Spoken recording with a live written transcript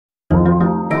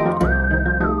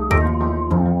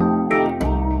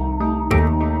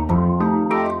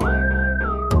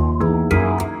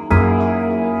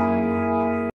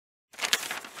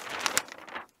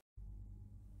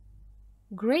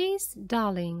Grace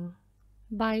Darling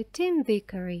by Tim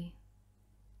Vicary.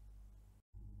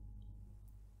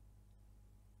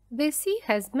 The sea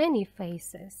has many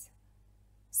faces.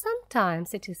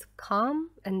 Sometimes it is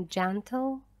calm and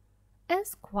gentle,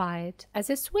 as quiet as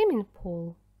a swimming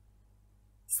pool.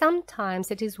 Sometimes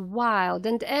it is wild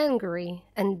and angry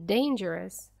and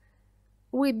dangerous.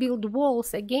 We build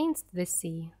walls against the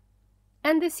sea,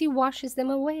 and the sea washes them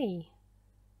away.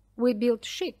 We build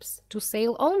ships to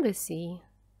sail on the sea,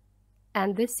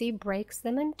 and the sea breaks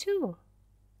them in two,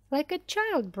 like a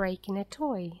child breaking a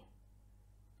toy.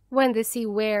 When the sea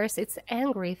wears its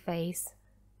angry face,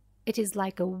 it is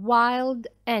like a wild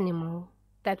animal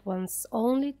that wants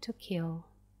only to kill.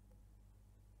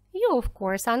 You, of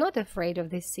course, are not afraid of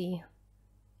the sea.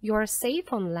 You are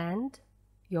safe on land,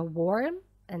 you're warm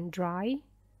and dry.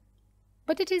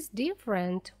 But it is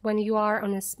different when you are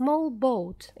on a small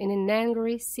boat in an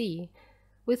angry sea,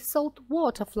 with salt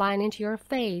water flying into your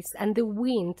face and the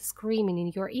wind screaming in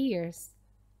your ears.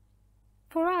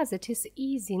 For us it is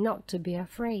easy not to be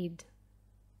afraid.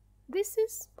 This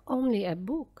is only a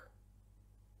book.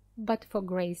 But for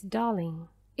Grace Darling,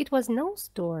 it was no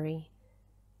story.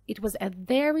 It was a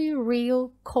very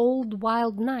real, cold,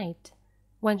 wild night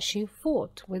when she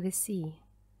fought with the sea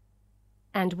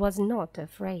and was not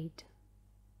afraid.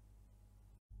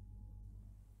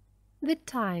 The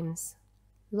Times,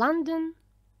 London,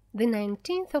 the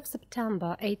 19th of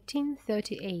September,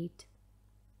 1838.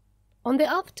 On the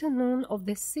afternoon of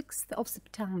the 6th of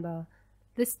September,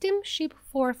 the steamship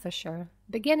Forfarshire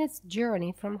began its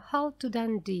journey from Hull to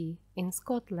Dundee in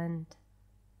Scotland.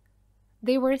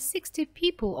 There were 60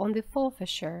 people on the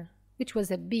Forfarshire, which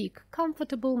was a big,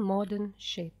 comfortable, modern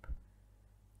ship.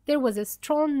 There was a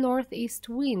strong northeast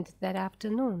wind that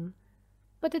afternoon,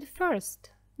 but at first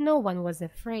no one was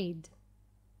afraid.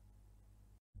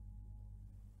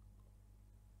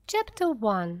 Chapter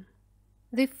 1.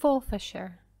 The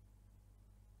Forfarshire.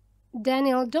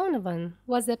 Daniel Donovan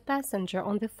was a passenger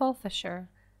on the Forfarshire.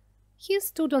 He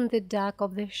stood on the deck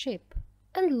of the ship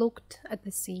and looked at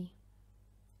the sea.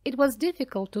 It was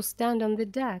difficult to stand on the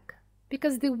deck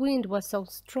because the wind was so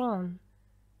strong.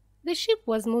 The ship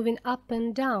was moving up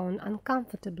and down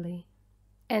uncomfortably,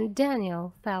 and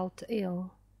Daniel felt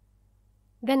ill.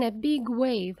 Then a big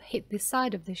wave hit the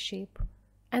side of the ship,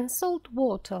 and salt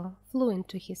water flew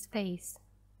into his face.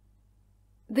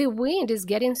 "The wind is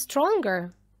getting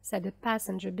stronger," said a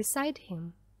passenger beside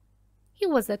him. He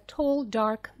was a tall,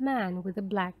 dark man with a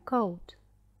black coat.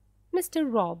 Mr.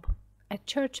 Robb, a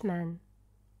churchman.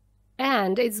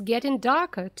 "And it's getting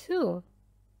darker, too."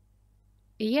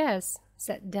 "Yes,"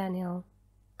 said Daniel.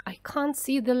 "I can't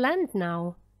see the land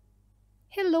now."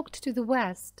 He looked to the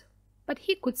west, but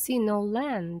he could see no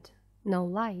land, no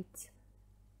lights.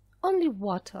 Only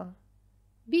water,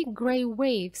 big grey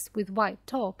waves with white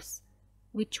tops,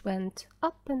 which went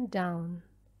up and down,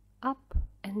 up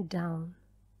and down.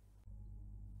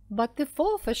 "But the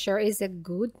Forfarshire is a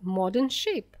good, modern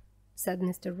ship," said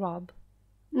Mr. Robb.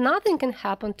 "Nothing can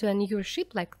happen to a new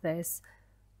ship like this.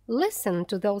 Listen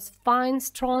to those fine,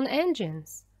 strong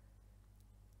engines."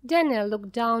 Daniel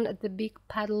looked down at the big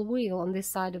paddle wheel on the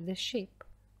side of the ship.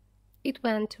 It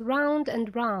went round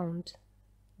and round,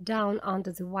 down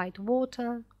under the white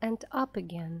water and up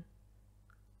again,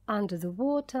 under the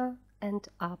water and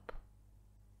up.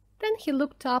 Then he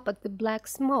looked up at the black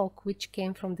smoke which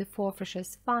came from the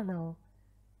Forfarshire's funnel.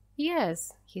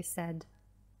 "Yes," he said,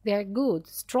 "they're good,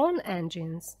 strong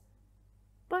engines."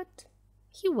 But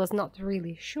he was not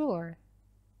really sure.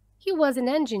 He was an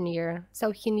engineer, so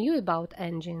he knew about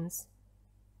engines.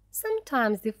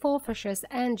 Sometimes the Forfarshire's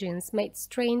engines made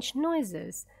strange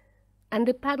noises, and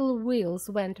the paddle wheels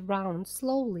went round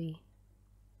slowly.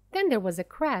 Then there was a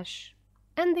crash,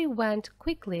 and they went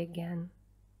quickly again.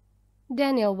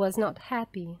 Daniel was not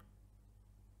happy.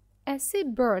 A sea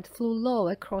bird flew low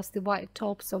across the white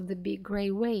tops of the big grey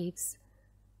waves.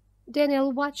 Daniel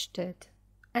watched it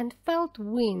and felt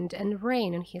wind and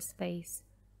rain on his face.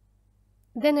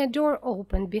 Then a door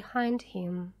opened behind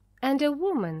him, and a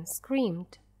woman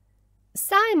screamed,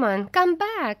 "Simon, come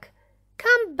back!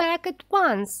 Come back at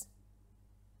once!"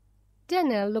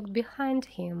 Daniel looked behind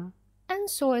him and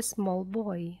saw a small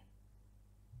boy.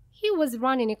 He was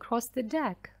running across the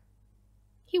deck.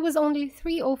 He was only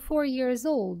 3 or 4 years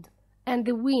old, and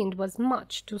the wind was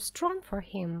much too strong for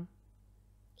him.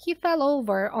 He fell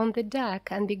over on the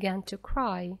deck and began to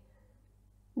cry.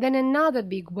 Then another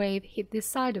big wave hit the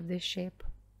side of the ship.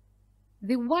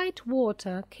 The white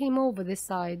water came over the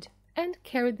side and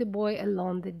carried the boy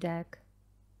along the deck.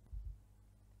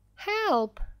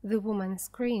 "Help!" the woman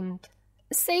screamed.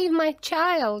 "Save my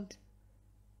child!"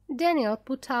 Daniel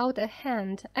put out a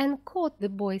hand and caught the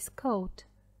boy's coat.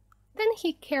 Then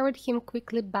he carried him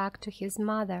quickly back to his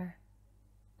mother.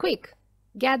 "Quick,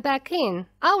 get back in!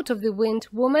 Out of the wind,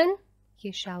 woman!"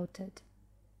 he shouted.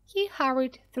 He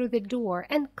hurried through the door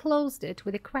and closed it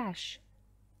with a crash.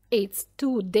 "It's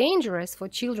too dangerous for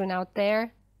children out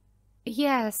there."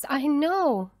 "Yes, I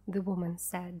know," the woman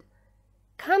said.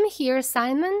 "Come here,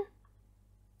 Simon."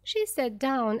 She sat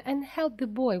down and held the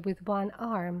boy with one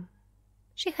arm.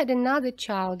 She had another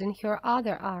child in her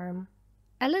other arm,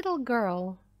 a little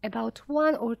girl, about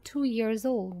 1 or 2 years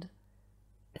old.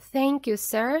 "Thank you,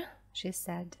 sir," she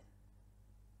said.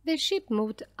 The ship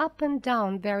moved up and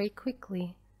down very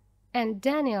quickly, and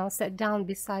Daniel sat down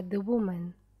beside the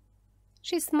woman.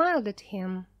 She smiled at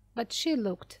him, but she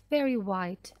looked very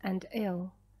white and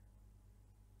ill.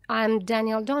 "I'm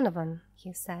Daniel Donovan,"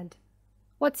 he said.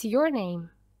 "What's your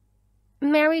name?"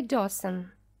 "Mary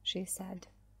Dawson," she said.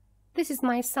 "This is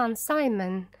my son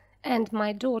Simon and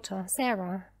my daughter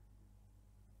Sarah."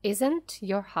 "Isn't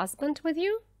your husband with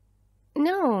you?"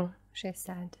 "No," she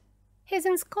said. "He's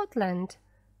in Scotland.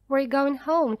 We're going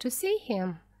home to see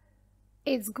him.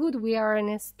 It's good we are in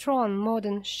a strong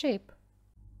modern ship."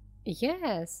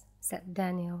 "Yes," said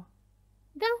Daniel.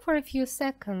 Then for a few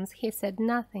seconds he said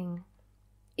nothing.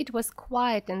 It was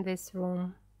quiet in this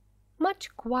room,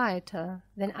 much quieter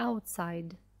than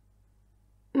outside.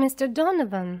 "Mr.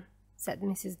 Donovan," said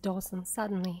Mrs. Dawson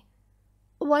suddenly,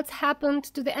 "what's happened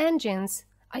to the engines?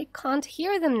 I can't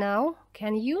hear them now.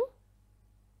 Can you?"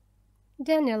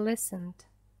 Daniel listened.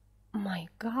 "My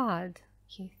God,"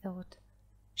 he thought,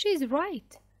 "she's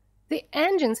right. The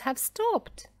engines have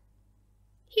stopped."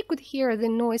 He could hear the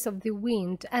noise of the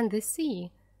wind and the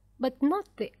sea, but not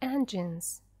the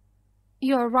engines.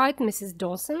 "You're right, Mrs.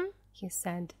 Dawson," he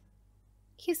said.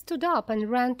 He stood up and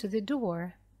ran to the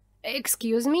door.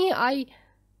 "Excuse me,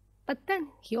 But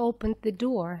then he opened the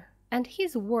door, and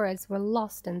his words were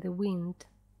lost in the wind.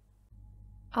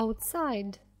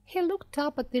 Outside, he looked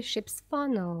up at the ship's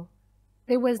funnel.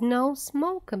 There was no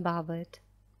smoke above it.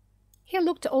 He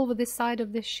looked over the side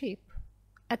of the ship,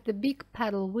 at the big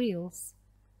paddle wheels.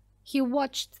 He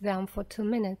watched them for 2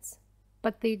 minutes,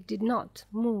 but they did not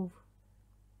move.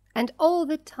 And all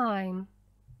the time,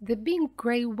 the big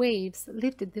gray waves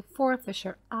lifted the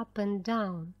Forfarshire up and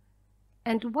down,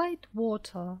 and white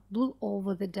water blew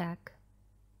over the deck.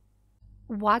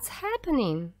 "What's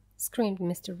happening?" screamed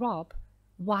Mr. Robb.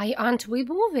 "Why aren't we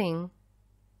moving?"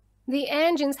 "The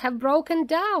engines have broken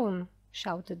down,"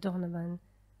 shouted Donovan.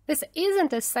 "This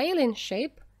isn't a sailing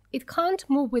ship. It can't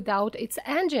move without its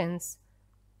engines."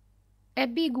 A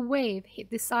big wave hit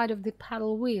the side of the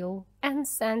paddle wheel and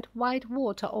sent white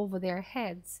water over their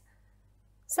heads.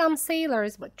 Some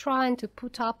sailors were trying to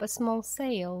put up a small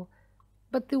sail,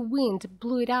 but the wind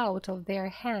blew it out of their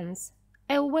hands,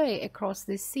 away across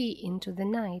the sea into the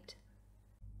night.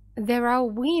 "There are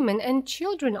women and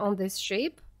children on this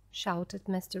ship," shouted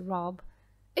Mr. Robb.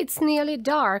 "It's nearly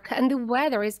dark and the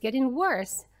weather is getting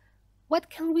worse. What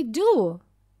can we do?"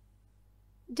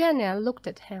 Daniel looked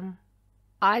at him.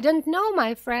 "I don't know,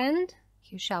 my friend,"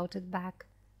 he shouted back.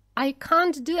 "I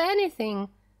can't do anything.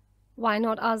 Why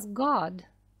not ask God?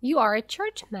 You are a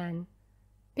churchman.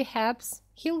 Perhaps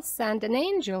He'll send an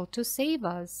angel to save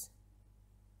us."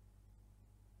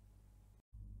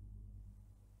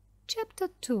 Chapter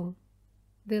 2.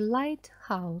 The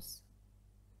Lighthouse.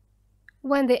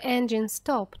 When the engine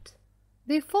stopped,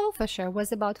 the Forfarshire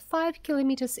was about 5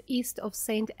 kilometers east of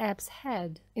St. Abb's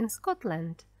Head in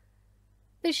Scotland.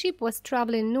 The ship was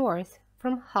traveling north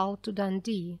from Hull to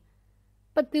Dundee,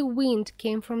 but the wind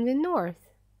came from the north,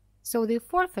 so the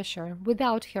Forfarshire,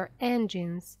 without her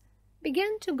engines,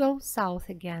 began to go south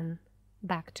again,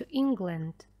 back to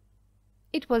England.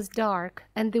 It was dark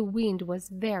and the wind was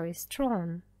very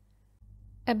strong.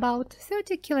 About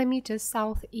 30 kilometers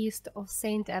southeast of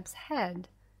St. Abb's Head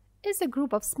is a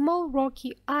group of small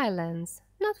rocky islands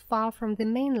not far from the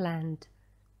mainland.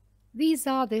 These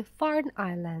are the Farne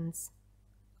Islands.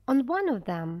 On one of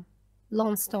them,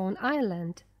 Longstone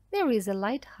Island, there is a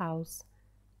lighthouse.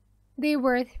 There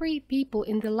were 3 people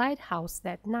in the lighthouse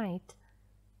that night: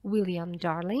 William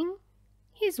Darling,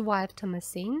 his wife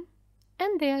Thomasine,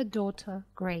 and their daughter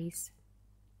Grace.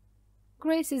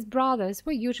 Grace's brothers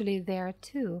were usually there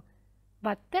too,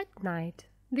 but that night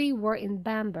they were in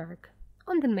Bamberg,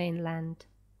 on the mainland.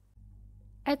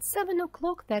 At 7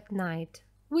 o'clock that night,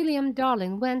 William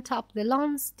Darling went up the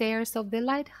long stairs of the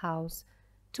lighthouse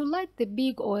to light the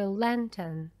big oil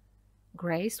lantern.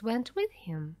 Grace went with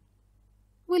him.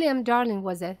 William Darling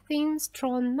was a thin,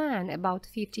 strong man about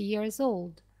 50 years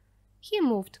old. He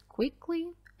moved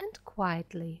quickly and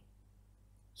quietly.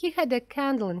 He had a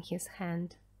candle in his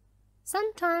hand,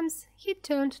 Sometimes he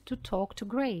turned to talk to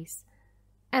Grace,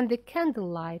 and the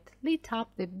candlelight lit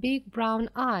up the big brown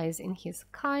eyes in his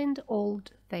kind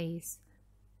old face.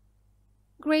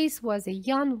 Grace was a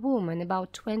young woman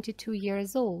about 22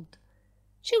 years old.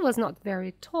 She was not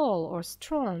very tall or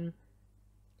strong.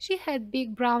 She had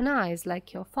big brown eyes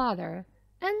like your father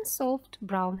and soft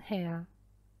brown hair.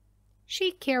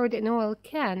 She carried an oil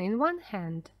can in one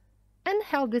hand and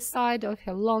held the side of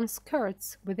her long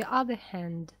skirts with the other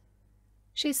hand.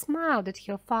 She smiled at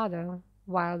her father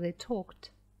while they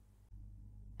talked.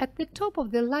 At the top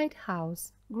of the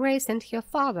lighthouse, Grace and her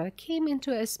father came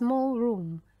into a small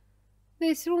room.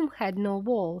 This room had no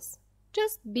walls,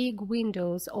 just big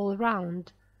windows all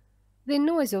round. The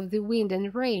noise of the wind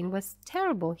and rain was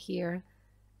terrible here,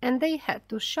 and they had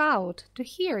to shout to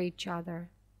hear each other.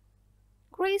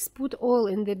 Grace put oil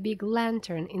in the big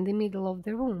lantern in the middle of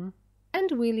the room,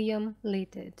 and William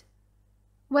lit it.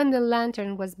 When the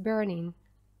lantern was burning,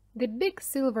 the big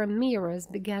silver mirrors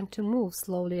began to move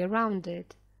slowly around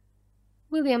it.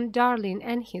 William Darling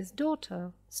and his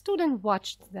daughter stood and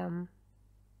watched them.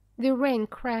 The rain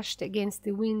crashed against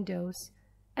the windows,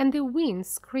 and the wind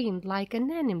screamed like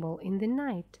an animal in the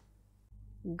night.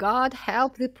 "God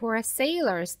help the poor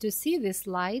sailors to see this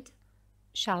light,"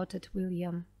 shouted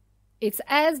William. "It's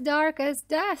as dark as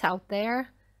death out there.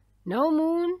 No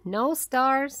moon, no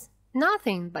stars,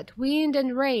 nothing but wind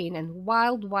and rain and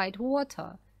wild white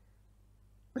water."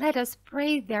 "Let us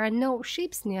pray there are no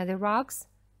ships near the rocks,"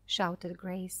 shouted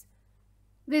Grace.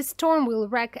 "This storm will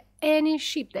wreck any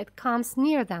ship that comes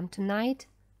near them tonight."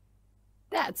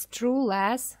 "That's true,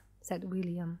 lass," said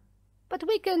William. "But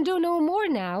we can do no more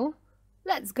now.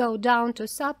 Let's go down to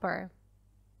supper."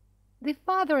 The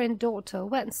father and daughter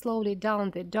went slowly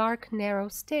down the dark, narrow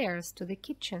stairs to the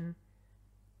kitchen.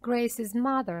 Grace's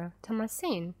mother,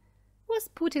 Thomasine, was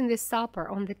putting the supper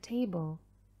on the table.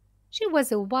 She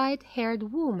was a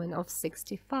white-haired woman of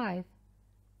 65.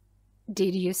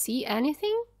 "Did you see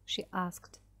anything?" she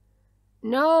asked.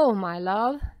 "No, my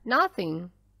love,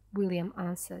 nothing," William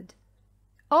answered.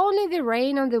 "Only the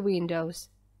rain on the windows."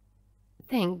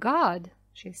 "Thank God,"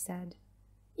 she said.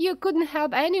 "You couldn't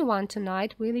help anyone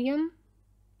tonight, William.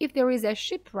 If there is a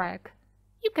shipwreck,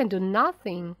 you can do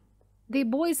nothing. The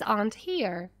boys aren't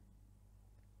here."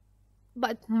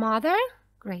 "But, Mother,"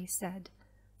 Grace said,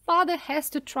 "Father has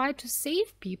to try to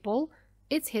save people.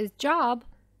 It's his job.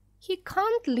 He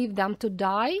can't leave them to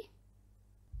die."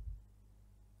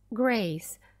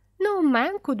 "Grace, no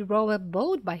man could row a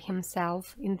boat by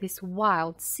himself in this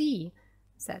wild sea,"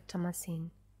 said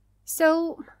Thomasine.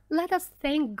 "So let us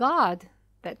thank God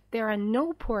that there are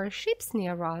no poor ships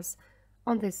near us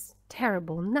on this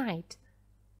terrible night."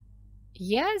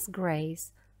 "Yes,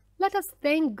 Grace, let us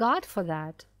thank God for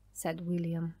that," said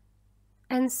William.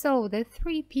 And so the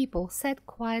three people sat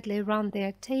quietly round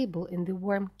their table in the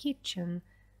warm kitchen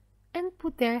and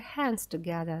put their hands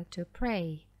together to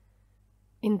pray.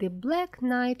 In the black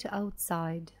night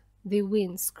outside, the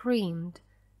wind screamed,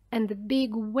 and the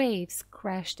big waves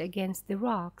crashed against the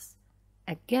rocks,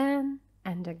 again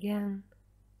and again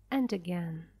and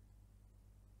again.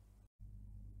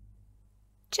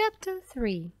 Chapter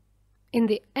 3. In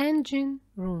the engine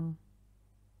room.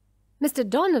 "Mr.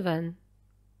 Donovan."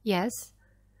 "Yes."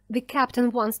 "The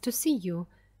captain wants to see you.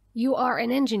 You are an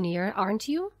engineer, aren't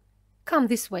you? Come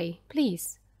this way,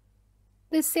 please."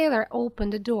 The sailor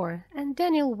opened the door, and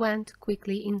Daniel went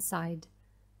quickly inside.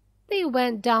 They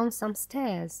went down some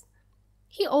stairs.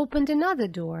 He opened another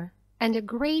door, and a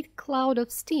great cloud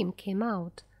of steam came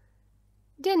out.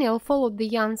 Daniel followed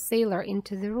the young sailor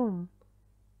into the room.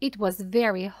 It was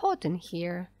very hot in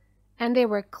here, and there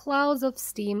were clouds of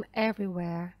steam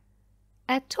everywhere.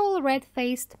 A tall,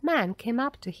 red-faced man came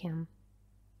up to him.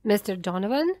 "Mr.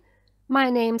 Donovan, my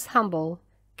name's Humble,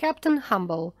 Captain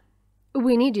Humble.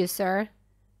 We need you, sir.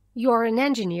 You're an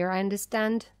engineer, I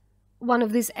understand. One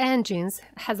of these engines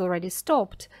has already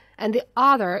stopped, and the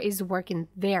other is working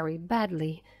very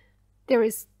badly. There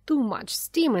is too much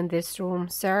steam in this room,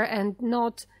 sir, and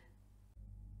not—"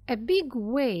 A big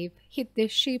wave hit the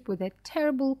ship with a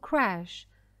terrible crash,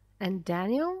 and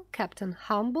Daniel, Captain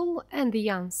Humble, and the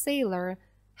young sailor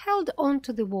held on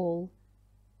to the wall.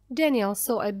 Daniel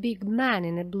saw a big man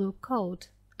in a blue coat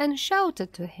and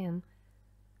shouted to him,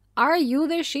 "Are you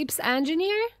the ship's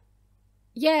engineer?"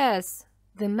 "Yes."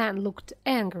 The man looked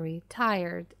angry,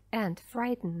 tired, and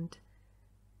frightened.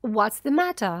 "What's the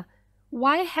matter?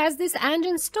 Why has this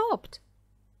engine stopped?"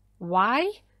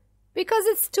 "Why? Because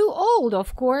it's too old,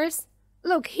 of course.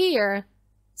 Look here.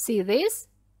 See this?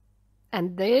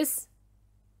 And this?"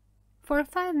 For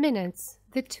 5 minutes,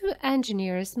 the two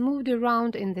engineers moved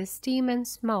around in the steam and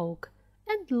smoke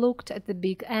and looked at the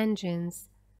big engines.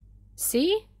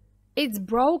 "See? It's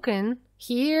broken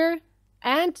here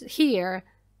and here.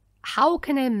 How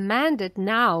can I mend it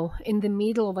now in the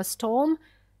middle of a storm?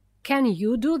 Can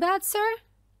you do that, sir?"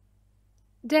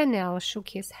 Daniel shook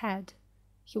his head.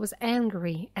 He was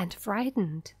angry and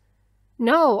frightened.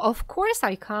 "No, of course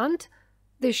I can't.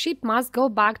 The ship must go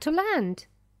back to land."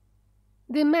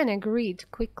 The men agreed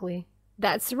quickly.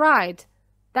 "That's right.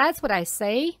 That's what I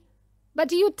say.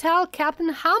 But you tell Captain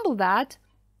Humble that.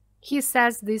 He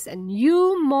says this a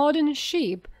new modern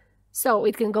ship, so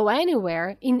it can go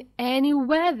anywhere, in any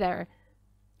weather.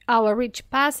 Our rich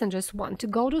passengers want to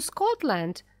go to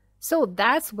Scotland, so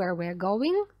that's where we're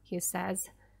going, he says.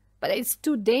 But it's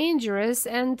too dangerous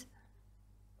and—"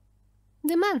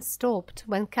 The man stopped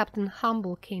when Captain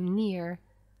Humble came near.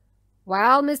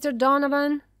 "Well, Mr.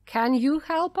 Donovan, can you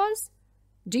help us?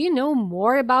 Do you know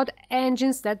more about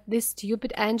engines than this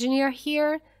stupid engineer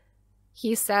here?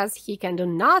 He says he can do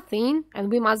nothing and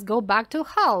we must go back to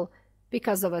Hull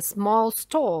because of a small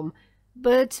storm.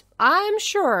 But I'm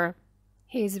sure—"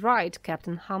 "He's right,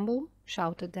 Captain Humble,"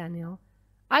 shouted Daniel.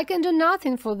 "I can do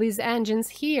nothing for these engines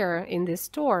here in this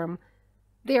storm.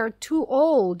 They are too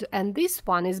old and this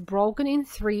one is broken in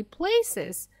 3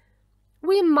 places.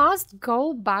 We must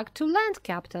go back to land,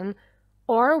 Captain,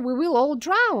 or we will all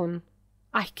drown.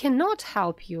 I cannot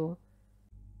help you."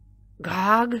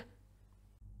 "Gog!"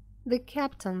 The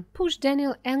captain pushed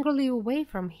Daniel angrily away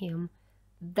from him.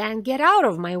 "Then get out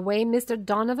of my way, Mr.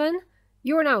 Donovan.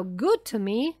 You're no good to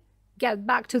me. Get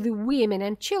back to the women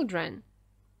and children."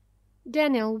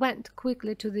 Daniel went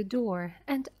quickly to the door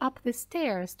and up the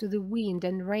stairs to the wind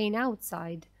and rain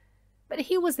outside. But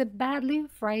he was a badly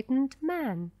frightened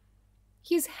man.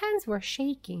 His hands were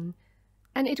shaking,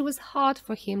 and it was hard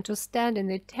for him to stand in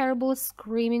the terrible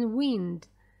screaming wind.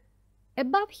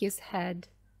 Above his head,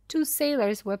 2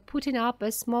 sailors were putting up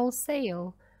a small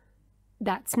sail.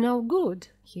 "That's no good,"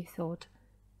 he thought.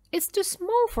 "It's too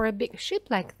small for a big ship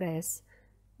like this.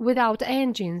 Without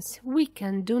engines, we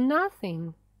can do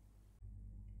nothing."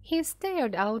 He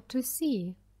stared out to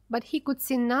sea, but he could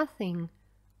see nothing,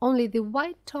 only the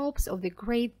white tops of the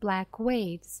great black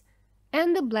waves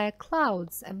and the black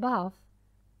clouds above.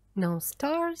 No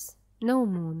stars, no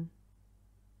moon.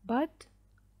 But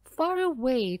far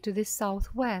away to the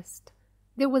southwest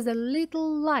there was a little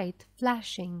light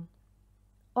flashing.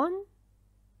 On,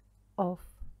 off,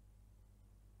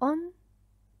 on,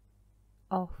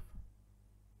 off.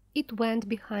 It went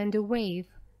behind a wave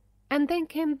and then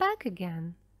came back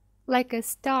again, like a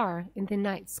star in the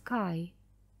night sky,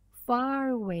 far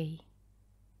away.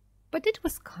 But it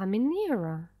was coming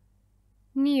nearer,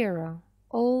 nearer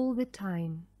all the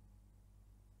time.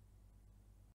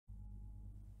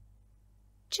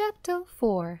 Chapter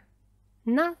 4.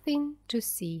 Nothing to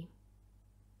see.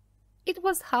 It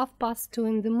was 2:30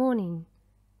 in the morning.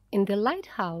 In the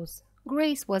lighthouse,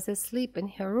 Grace was asleep in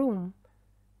her room.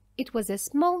 It was a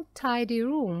small, tidy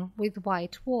room with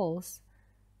white walls.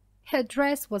 Her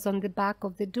dress was on the back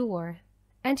of the door,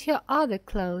 and her other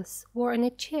clothes were on a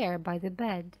chair by the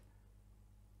bed.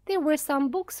 There were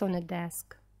some books on a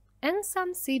desk, and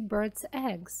some seabirds'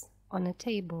 eggs on a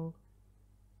table.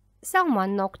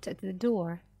 Someone knocked at the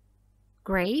door.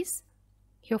 "Grace?"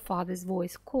 her father's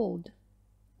voice called.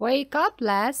 "Wake up,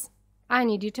 lass. I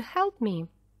need you to help me."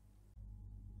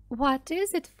 "What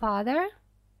is it, father?"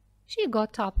 She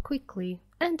got up quickly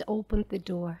and opened the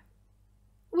door.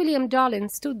 William Darling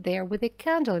stood there with a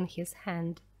candle in his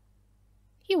hand.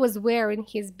 He was wearing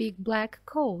his big black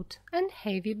coat and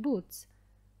heavy boots,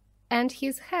 and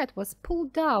his hat was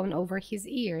pulled down over his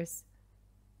ears.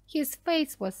 His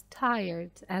face was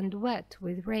tired and wet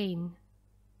with rain.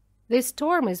 "The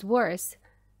storm is worse.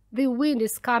 The wind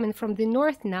is coming from the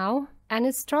north now, and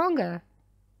it's stronger.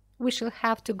 We shall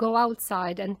have to go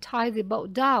outside and tie the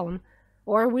boat down,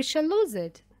 or we shall lose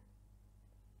it."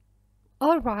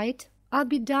 "All right, I'll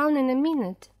be down in a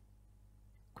minute."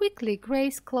 Quickly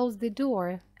Grace closed the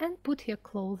door and put her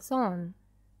clothes on.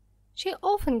 She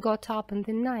often got up in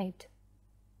the night.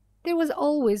 There was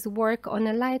always work on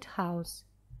a lighthouse,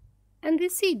 and the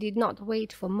sea did not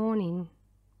wait for morning.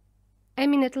 A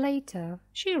minute later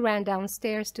she ran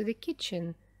downstairs to the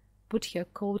kitchen, put her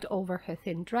coat over her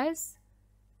thin dress,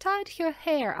 tied her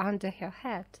hair under her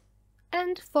hat,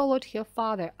 and followed her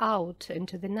father out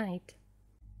into the night.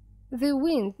 The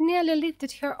wind nearly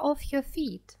lifted her off her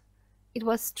feet. It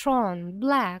was strong,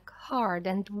 black, hard,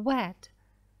 and wet.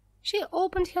 She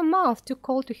opened her mouth to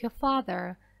call to her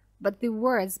father, but the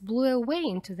words blew away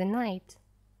into the night.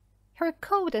 Her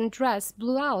coat and dress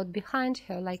blew out behind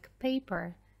her like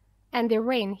paper, and the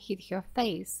rain hit her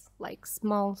face like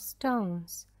small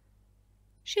stones.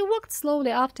 She walked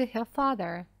slowly after her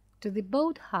father to the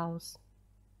boathouse.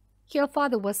 Her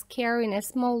father was carrying a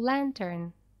small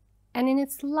lantern, and in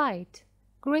its light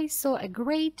Grace saw a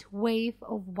great wave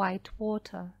of white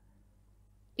water.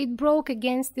 It broke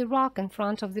against the rock in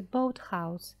front of the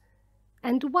boathouse,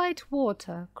 and white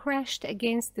water crashed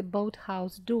against the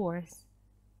boathouse doors.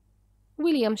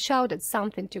 William shouted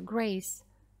something to Grace,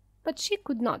 but she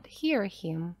could not hear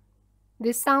him.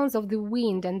 The sounds of the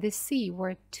wind and the sea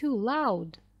were too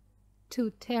loud,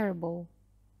 too terrible.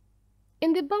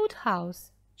 In the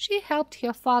boathouse, she helped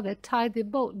her father tie the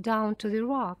boat down to the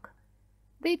rock.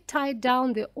 They tied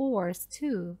down the oars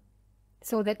too,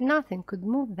 so that nothing could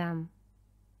move them.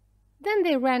 Then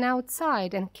they ran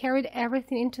outside and carried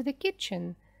everything into the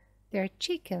kitchen, their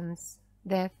chickens,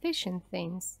 their fishing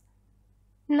things.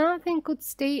 Nothing could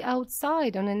stay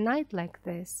outside on a night like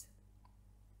this.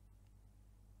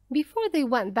 Before they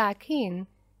went back in,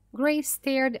 Grace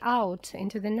stared out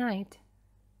into the night.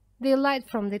 The light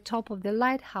from the top of the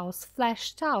lighthouse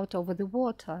flashed out over the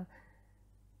water,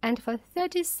 and for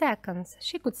 30 seconds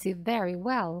she could see very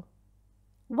well.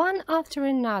 One after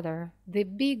another, the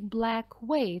big black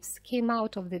waves came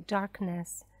out of the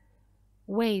darkness,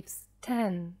 waves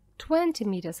 10, 20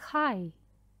 meters high.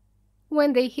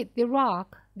 When they hit the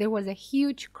rock, there was a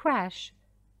huge crash,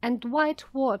 and white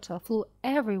water flew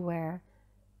everywhere,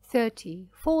 30,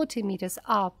 40 meters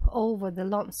up over the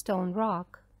limestone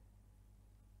rock.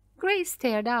 Grace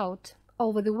stared out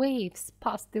over the waves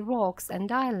past the rocks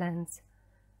and islands,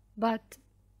 but,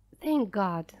 thank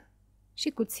God,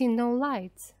 she could see no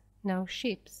lights, no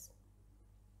ships.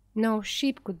 No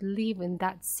ship could live in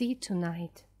that sea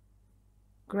tonight.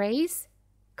 "Grace,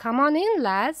 come on in,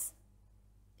 lass."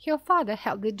 Her father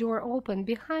held the door open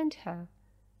behind her.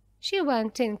 She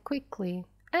went in quickly,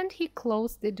 and he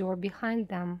closed the door behind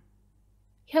them.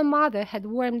 Her mother had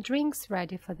warm drinks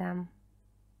ready for them.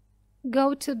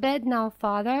 "Go to bed now,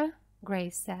 father,"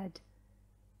 Grace said.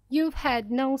 "You've had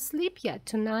no sleep yet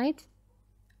tonight.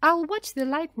 I'll watch the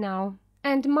light now,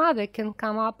 and mother can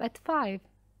come up at 5.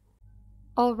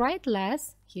 "All right,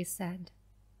 lass," he said.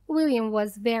 William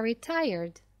was very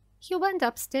tired. He went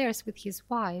upstairs with his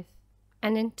wife,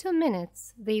 and in 2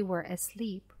 minutes they were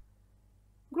asleep.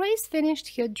 Grace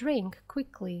finished her drink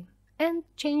quickly and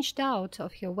changed out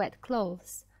of her wet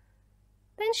clothes.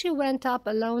 Then she went up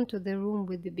alone to the room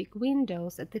with the big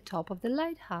windows at the top of the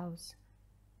lighthouse.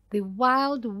 The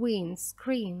wild wind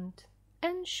screamed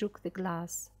and shook the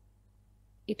glass.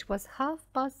 It was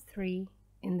 3:30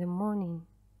 in the morning.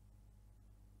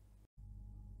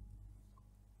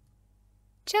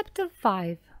 Chapter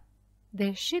 5.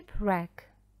 The Shipwreck.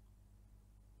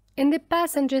 In the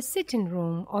passenger sitting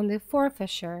room on the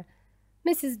Forfarshire,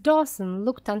 Mrs. Dawson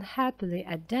looked unhappily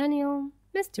at Daniel,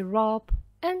 Mr. Robb,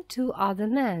 and 2 other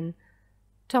men,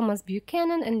 Thomas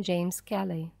Buchanan and James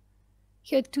Kelly.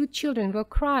 Her 2 children were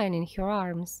crying in her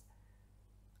arms.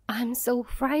 "I'm so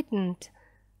frightened.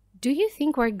 Do you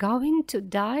think we're going to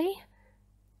die?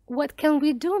 What can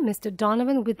we do, Mr.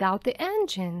 Donovan, without the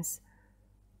engines?"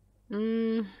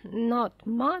 Not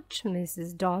much,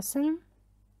 Mrs. Dawson,"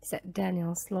 said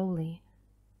Daniel slowly.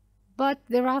 "But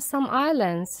there are some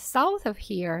islands south of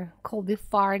here called the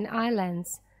Faroe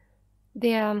Islands.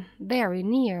 They're very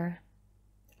near.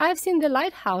 I've seen the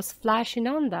lighthouse flashing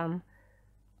on them.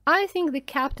 I think the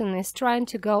captain is trying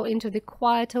to go into the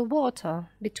quieter water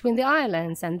between the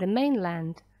islands and the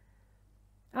mainland.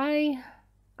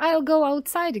 I'll go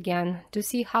outside again to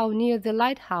see how near the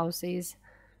lighthouse is.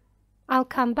 I'll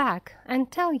come back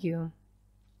and tell you."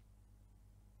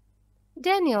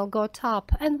 Daniel got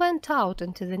up and went out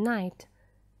into the night.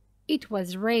 It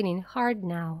was raining hard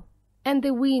now, and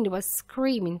the wind was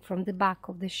screaming from the back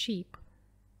of the ship.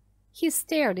 He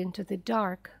stared into the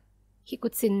dark. He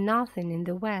could see nothing in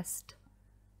the west.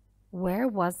 Where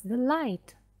was the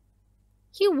light?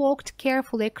 He walked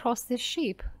carefully across the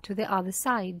ship to the other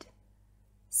side.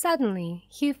 Suddenly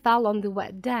he fell on the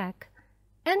wet deck,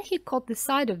 and he caught the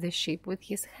side of the ship with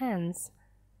his hands.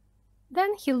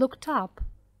 Then he looked up,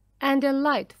 and a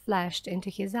light flashed into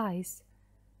his eyes.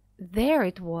 There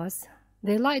it was,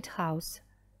 the lighthouse.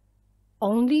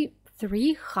 Only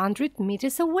 300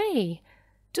 meters away,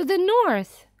 to the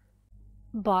north.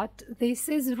 "But this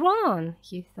is wrong,"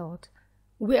 he thought.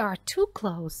 "We are too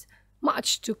close,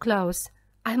 much too close.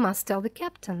 I must tell the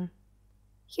captain."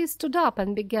 He stood up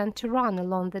and began to run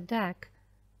along the deck.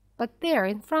 But there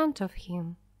in front of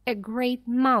him, a great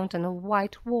mountain of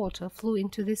white water flew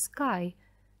into the sky,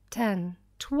 10,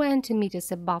 20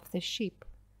 meters above the ship.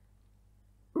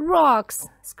 "Rocks!"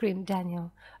 screamed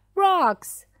Daniel.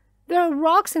 "Rocks! There are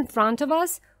rocks in front of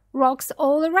us, rocks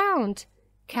all around.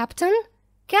 Captain!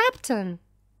 Captain!"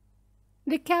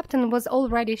 The captain was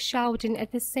already shouting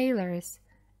at the sailors,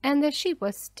 and the ship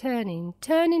was turning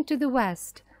to the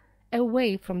west,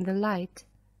 away from the light.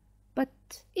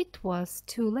 But it was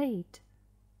too late.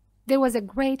 There was a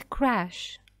great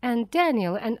crash, and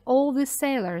Daniel and all the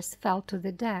sailors fell to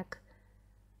the deck.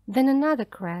 Then another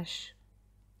crash,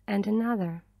 and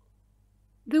another.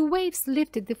 The waves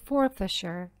lifted the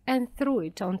forefisher and threw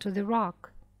it onto the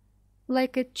rock,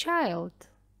 like a child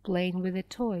playing with a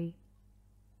toy.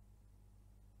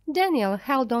 Daniel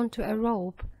held on to a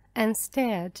rope and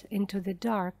stared into the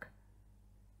dark.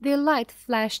 The light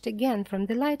flashed again from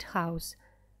the lighthouse.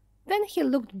 Then he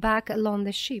looked back along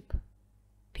the ship.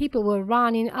 People were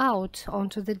running out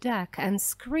onto the deck and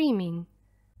screaming.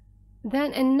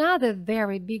 Then another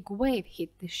very big wave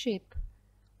hit the ship.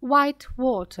 White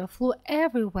water flew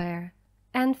everywhere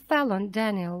and fell on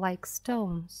Daniel like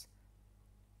stones.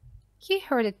 He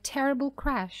heard a terrible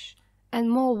crash,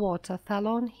 and more water fell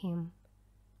on him.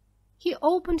 He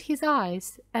opened his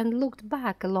eyes and looked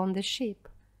back along the ship.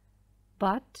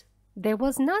 But there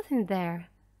was nothing there.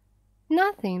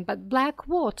 Nothing but black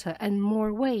water and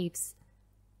more waves.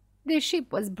 The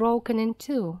ship was broken in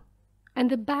two, and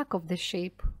the back of the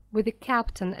ship, with the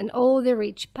captain and all the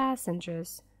rich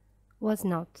passengers, was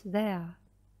not there.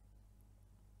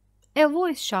 A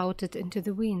voice shouted into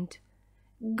the wind,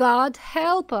 "God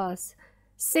help us!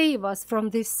 Save us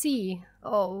from this sea,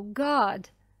 oh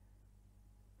God!"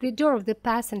 The door of the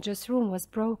passengers' room was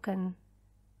broken,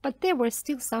 but there were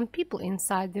still some people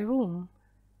inside the room.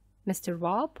 Mr.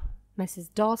 Robb,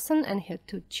 Mrs. Dawson and her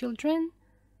 2 children,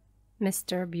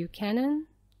 Mr. Buchanan,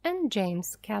 and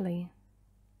James Kelly.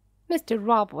 Mr.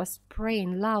 Robb was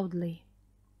praying loudly.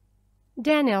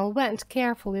 Daniel went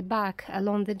carefully back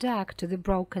along the deck to the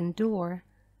broken door.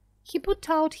 He put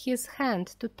out his hand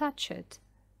to touch it,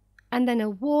 and then a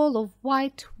wall of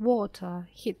white water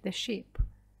hit the ship,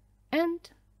 and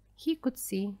he could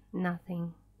see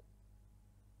nothing.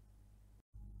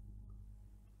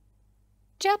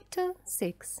 Chapter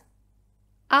 6.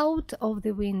 Out of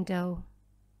the Window.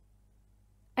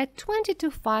 At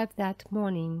 5 that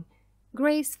morning,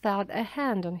 Grace felt a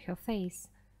hand on her face.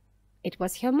 It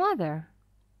was her mother.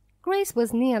 Grace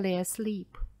was nearly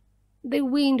asleep. The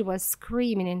wind was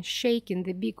screaming and shaking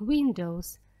the big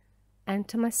windows, and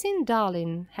Thomasine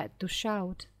darling had to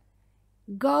shout,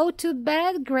 "Go to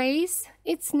bed, Grace.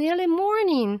 It's nearly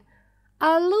morning.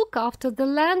 I'll look after the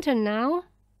lantern now."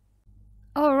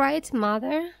 "All right,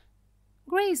 Mother."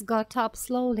 Grace got up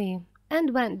slowly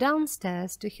and went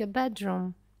downstairs to her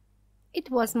bedroom. It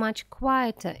was much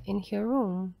quieter in her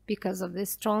room because of the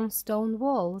strong stone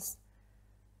walls.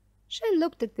 She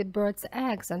looked at the birds'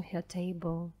 eggs on her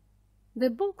table, the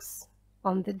books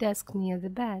on the desk near the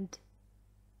bed.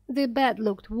 The bed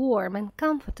looked warm and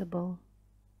comfortable.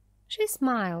 She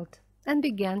smiled and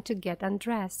began to get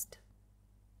undressed.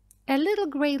 A little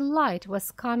gray light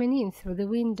was coming in through the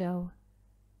window.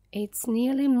 "It's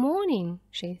nearly morning,"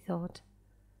 she thought.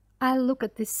 "I'll look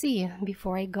at the sea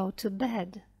before I go to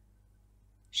bed."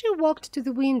 She walked to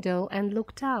the window and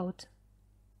looked out,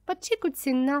 but she could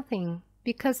see nothing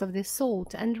because of the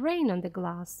salt and rain on the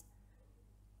glass.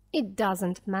 "It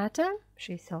doesn't matter,"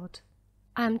 she thought.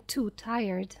 "I'm too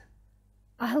tired.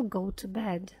 I'll go to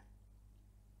bed."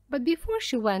 But before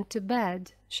she went to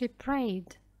bed, she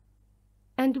prayed.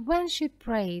 And when she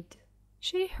prayed,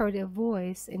 she heard a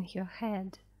voice in her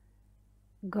head.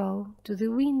 "Go to the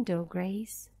window,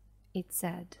 Grace," it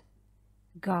said.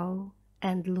 "Go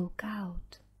and look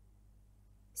out."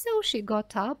 So she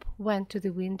got up, went to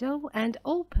the window, and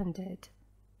opened it.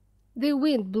 The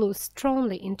wind blew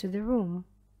strongly into the room.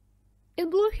 It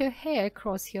blew her hair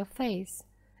across her face,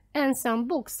 and some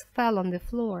books fell on the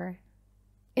floor.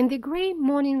 In the gray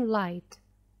morning light,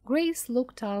 Grace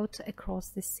looked out across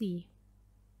the sea.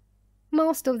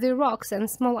 Most of the rocks and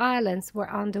small islands were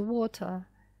under water.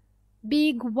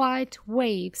 Big white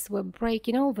waves were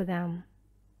breaking over them.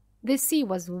 The sea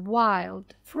was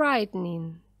wild,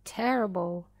 frightening,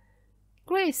 terrible.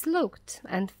 Grace looked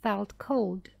and felt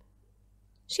cold.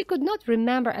 She could not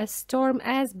remember a storm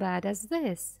as bad as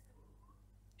this.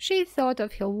 She thought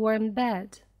of her warm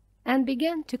bed and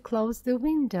began to close the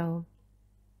window.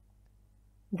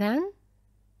 Then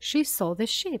she saw the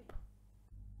ship.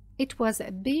 It was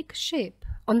a big ship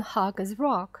on Hagas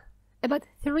Rock, about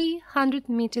 300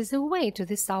 meters away to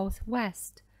the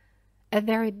southwest. A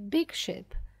very big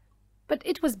ship, but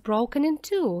it was broken in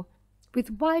two,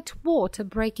 with white water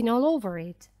breaking all over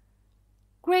it.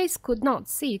 Grace could not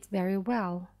see it very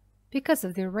well, because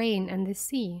of the rain and the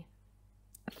sea.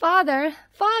 "Father,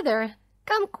 Father,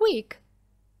 come quick!"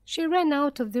 She ran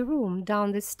out of the room,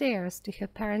 down the stairs to her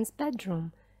parents'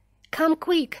 bedroom, Come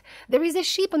quick! There is a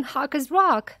ship on Harker's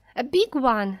Rock, a big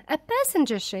one, a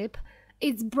passenger ship.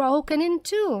 It's broken in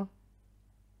two."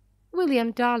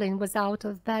 William Darling was out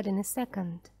of bed in a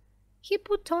second. He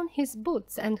put on his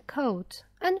boots and coat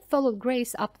and followed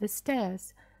Grace up the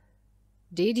stairs.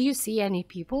 "Did you see any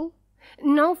people?"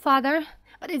 "No, Father,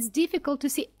 but it's difficult to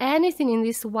see anything in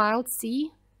this wild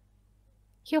sea."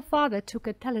 Her father took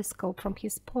a telescope from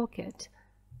his pocket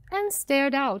and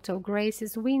stared out of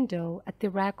Grace's window at the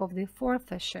wreck of the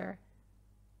Forfarshire.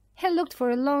 He looked for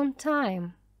a long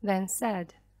time, then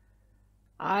said,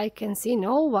 "I can see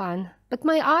no one, but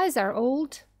my eyes are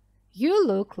old. You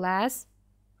look, lass."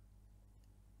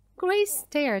 Grace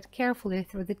stared carefully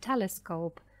through the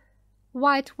telescope.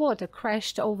 White water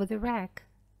crashed over the wreck.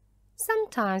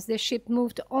 Sometimes the ship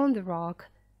moved on the rock,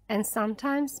 and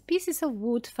sometimes pieces of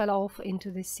wood fell off into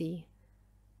the sea.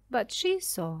 But she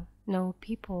saw no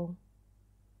people.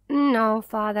 "No,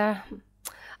 Father,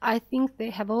 I think they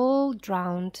have all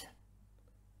drowned.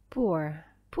 Poor,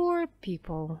 poor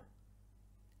people."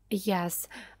 "Yes,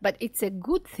 but it's a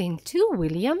good thing too,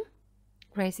 William."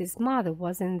 Grace's mother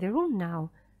was in the room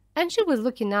now, and she was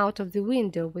looking out of the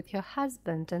window with her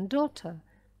husband and daughter.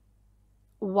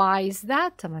 "Why is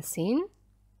that, Thomasine?"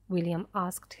 William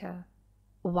asked her.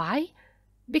 "Why?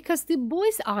 Because the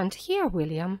boys aren't here,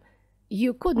 William.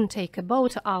 You couldn't take a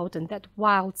boat out on that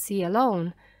wild sea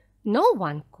alone. No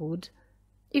one could.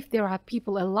 If there are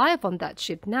people alive on that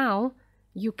ship now,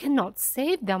 you cannot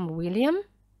save them, William."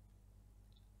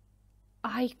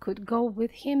 "I could go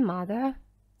with him, Mother,"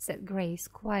 said Grace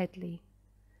quietly.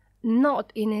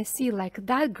 "Not in a sea like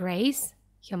that, Grace,"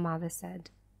 her mother said.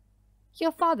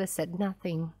 Her father said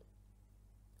nothing.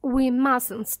 "We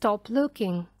mustn't stop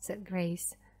looking," said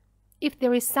Grace. "If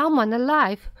there is someone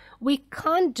alive, we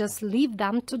can't just leave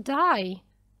them to die."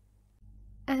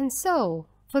 And so,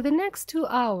 for the next 2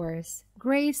 hours,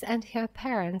 Grace and her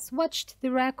parents watched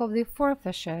the wreck of the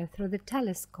Forfarshire through the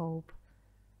telescope.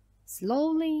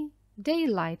 Slowly,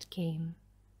 daylight came,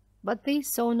 but they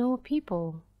saw no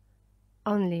people,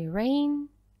 only rain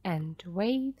and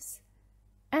waves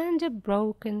and a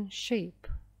broken ship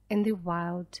in the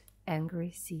wild,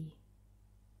 angry sea.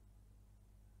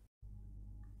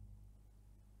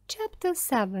 Chapter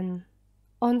 7.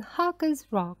 On Harker's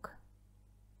Rock.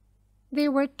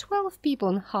 There were 12 people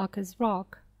on Harker's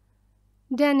Rock.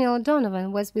 Daniel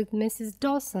Donovan was with Mrs.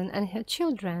 Dawson and her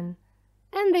children,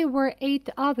 and there were 8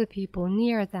 other people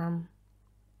near them.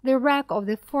 The wreck of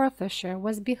the Forfarshire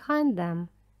was behind them,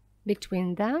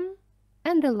 between them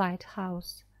and the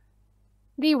lighthouse.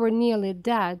 They were nearly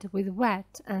dead with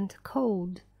wet and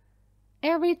cold.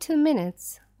 Every 2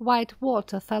 minutes, white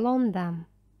water fell on them.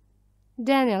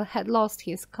 Daniel had lost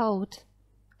his coat,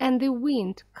 and the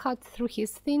wind cut through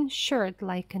his thin shirt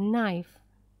like a knife.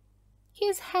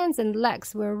 His hands and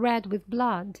legs were red with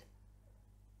blood.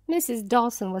 Mrs.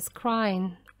 Dawson was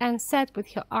crying and sat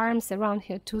with her arms around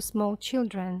her 2 small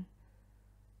children.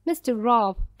 Mr.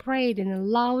 Robb prayed in a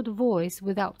loud voice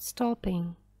without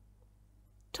stopping.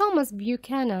 Thomas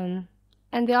Buchanan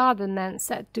and the other men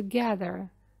sat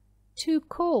together, too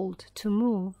cold to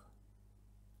move.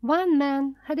 One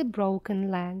man had a broken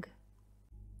leg.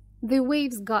 The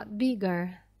waves got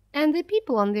bigger, and the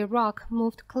people on the rock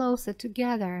moved closer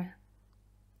together.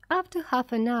 After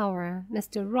half an hour,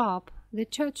 Mr. Robb, the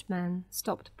churchman,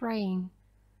 stopped praying.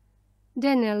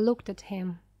 Daniel looked at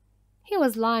him. He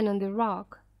was lying on the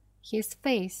rock, his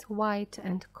face white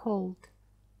and cold.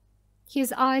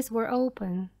 His eyes were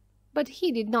open, but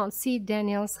he did not see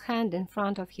Daniel's hand in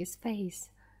front of his face.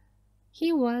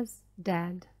 He was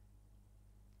dead.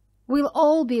 "We'll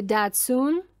all be dead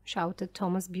soon," shouted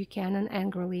Thomas Buchanan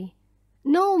angrily.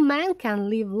 "No man can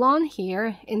live long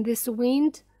here in this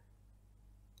wind."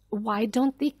 "Why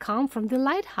don't they come from the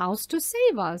lighthouse to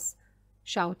save us?"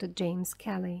 shouted James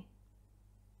Kelly.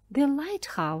 The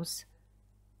lighthouse!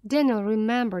 Daniel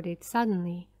remembered it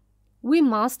suddenly. "We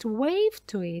must wave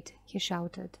to it," he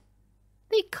shouted.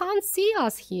 "They can't see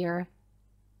us here.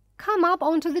 Come up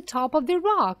onto the top of the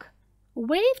rock.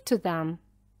 Wave to them."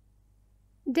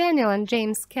 Daniel and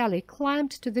James Kelly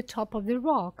climbed to the top of the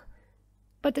rock,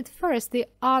 but at first the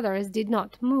others did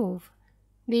not move.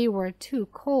 They were too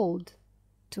cold,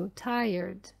 too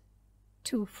tired,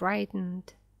 too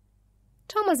frightened.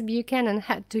 Thomas Buchanan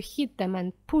had to hit them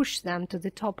and push them to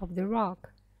the top of the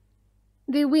rock.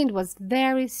 The wind was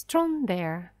very strong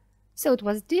there, so it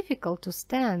was difficult to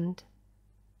stand.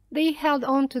 They held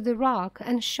on to the rock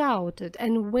and shouted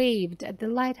and waved at the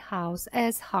lighthouse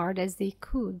as hard as they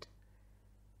could.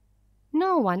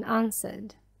 No one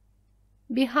answered.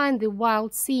 Behind the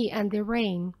wild sea and the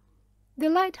rain, the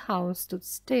lighthouse stood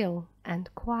still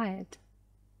and quiet.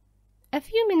 A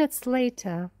few minutes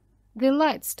later, the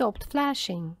light stopped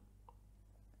flashing.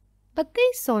 But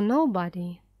they saw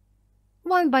nobody.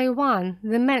 One by one,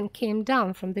 the men came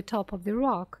down from the top of the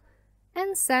rock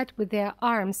and sat with their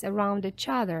arms around each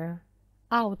other,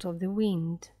 out of the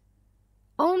wind.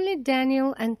 Only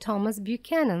Daniel and Thomas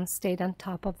Buchanan stayed on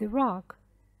top of the rock.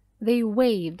 They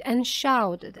waved and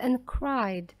shouted and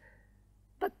cried,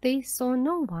 but they saw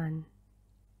no one.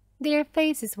 Their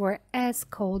faces were as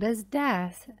cold as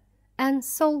death, and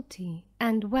salty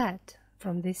and wet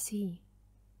from the sea.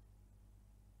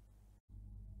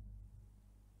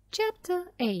 Chapter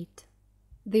 8.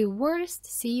 The Worst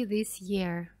Sea This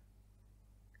Year.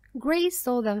 Grace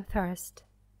saw them first.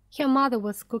 Her mother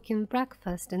was cooking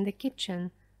breakfast in the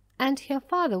kitchen, and her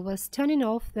father was turning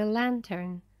off the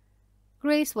lantern.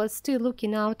 Grace was still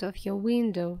looking out of her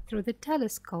window through the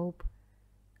telescope.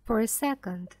 For a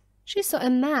second, she saw a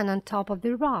man on top of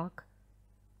the rock.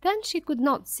 Then she could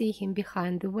not see him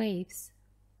behind the waves.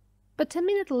 But a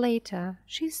minute later,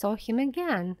 she saw him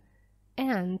again,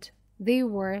 and they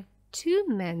were two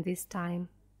men this time.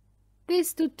 They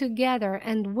stood together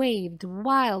and waved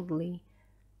wildly.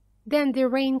 Then the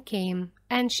rain came,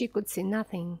 and she could see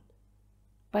nothing.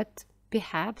 But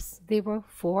perhaps they were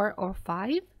 4 or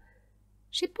 5?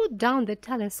 She put down the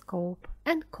telescope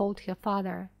and called her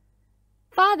father.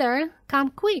 "Father, come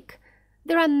quick!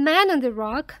 There are men on the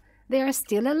rock. They are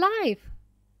still alive."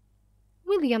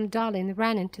 William Darling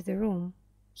ran into the room.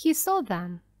 He saw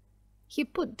them. He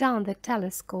put down the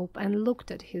telescope and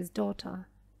looked at his daughter.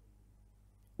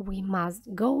 "We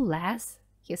must go, lass,"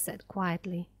 he said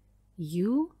quietly.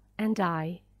 "You and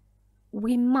I.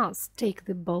 We must take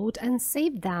the boat and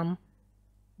save them.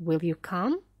 Will you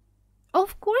come?"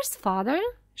 "Of course, father,"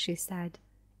 she said.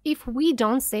 "If we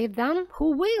don't save them,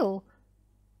 who will?"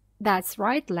 "That's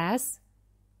right, lass."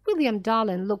 William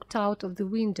Darling looked out of the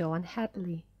window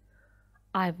unhappily.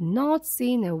 "I've not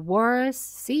seen a worse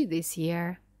sea this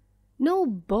year. No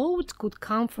boat could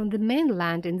come from the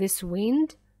mainland in this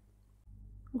wind."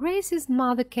 Grace's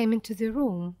mother came into the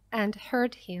room and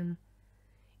heard him.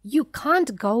 "You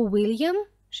can't go, William,"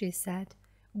 she said.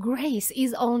 "Grace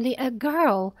is only a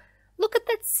girl. Look at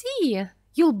that sea.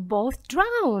 You'll both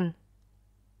drown."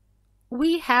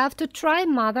 "We have to try,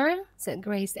 Mother," said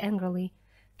Grace angrily.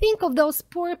 "Think of those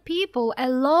poor people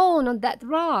alone on that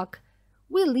rock.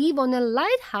 We live on a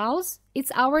lighthouse.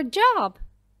 It's our job."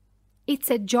 "It's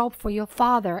a job for your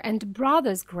father and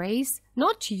brothers, Grace,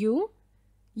 not you.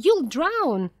 You'll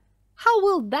drown. How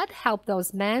will that help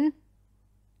those men?"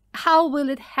 "How will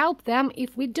it help them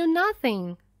if we do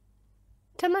nothing?"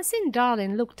 Thomasine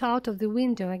Darling looked out of the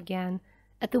window again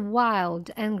at the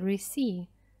wild, angry sea.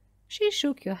 She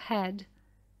shook her head.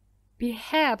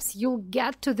 "Perhaps you'll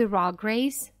get to the rock,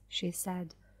 Grace," she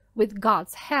said, "with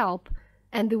God's help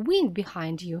and the wind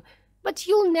behind you, but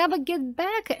you'll never get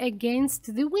back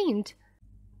against the wind.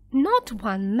 Not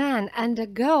one man and a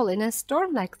girl in a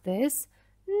storm like this.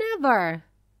 Never."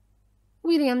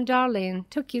 William Darling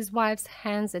took his wife's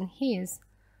hands in his.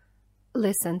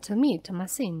 "Listen to me,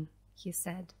 Thomasine," he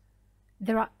said.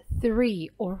 "There are 3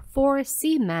 or 4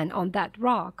 seamen on that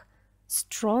rock,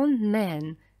 strong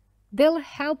men. They'll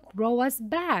help row us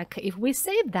back if we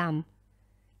save them."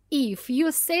 "If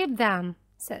you save them,"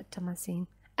 said Thomasine.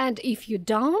 "And if you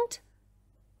don't?"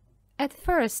 At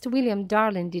first William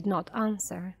Darling did not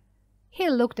answer. He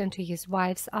looked into his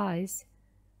wife's eyes.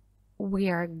 "We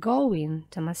are going,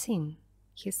 Thomasine,"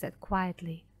 he said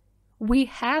quietly. "We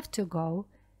have to go.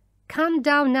 Come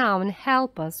down now and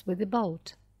help us with the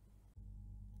boat."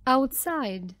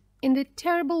 Outside, in the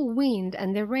terrible wind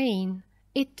and the rain,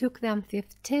 it took them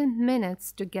 15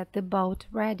 minutes to get the boat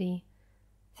ready.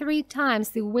 3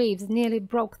 times the waves nearly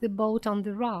broke the boat on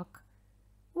the rock.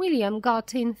 William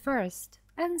got in first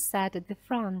and sat at the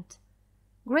front.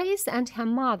 Grace and her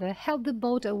mother held the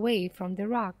boat away from the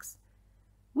rocks.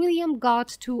 William got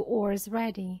 2 oars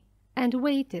ready and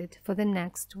waited for the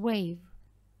next wave.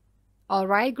 "All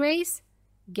right, Grace,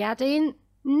 get in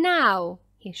now,"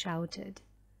 he shouted.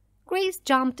 Grace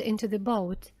jumped into the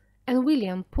boat, and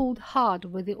William pulled hard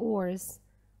with the oars.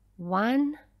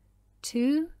 1,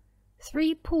 2,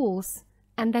 3 pulls,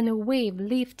 and then a wave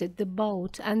lifted the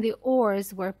boat, and the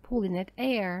oars were pulling at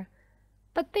air.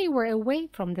 But they were away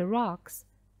from the rocks.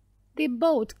 The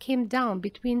boat came down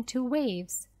between 2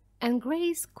 waves, and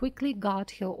Grace quickly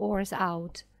got her oars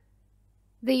out.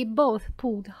 They both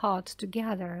pulled hard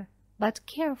together, but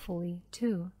carefully,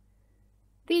 too.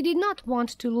 They did not want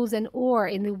to lose an oar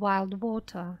in the wild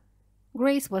water.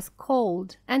 Grace was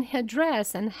cold, and her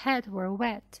dress and hat were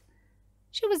wet.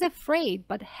 She was afraid,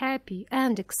 but happy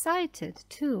and excited,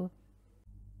 too.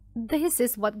 "This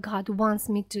is what God wants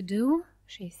me to do,"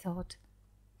 she thought.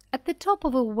 At the top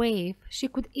of a wave, she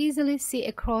could easily see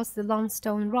across the long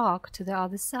stone rock to the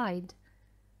other side.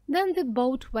 Then the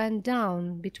boat went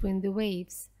down between the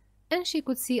waves, and she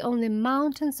could see only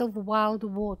mountains of wild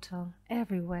water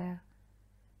everywhere.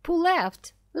 "Pull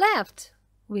left, left!"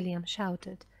 William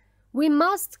shouted. "We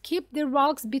must keep the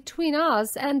rocks between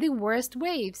us and the worst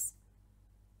waves."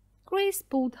 Grace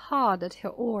pulled hard at her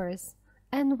oars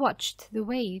and watched the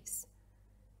waves.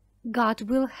 "God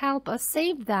will help us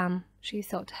save them," she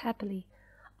thought happily.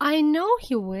 "I know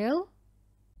He will."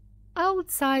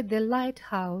 Outside the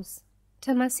lighthouse,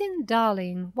 Thomasine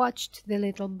Darling watched the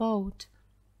little boat.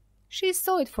 She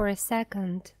saw it for a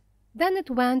second, then it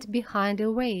went behind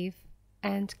a wave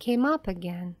and came up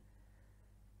again.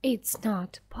 "It's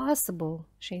not possible,"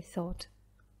 she thought.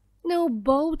 "No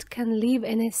boat can live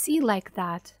in a sea like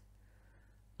that.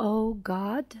 Oh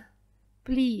God,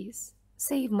 please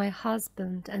save my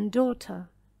husband and daughter."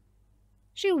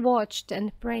 She watched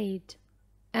and prayed,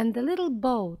 and the little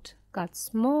boat got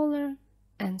smaller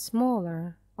and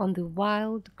smaller on the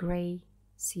wild grey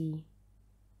sea.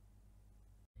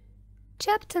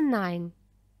 Chapter 9.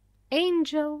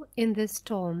 Angel in the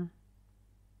Storm.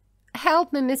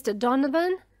 "Help me, Mr.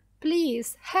 Donovan!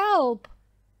 Please, help!"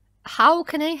 "How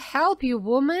can I help you,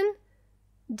 woman?"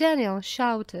 Daniel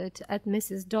shouted at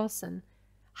Mrs. Dawson.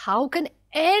 "How can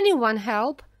anyone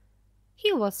help?"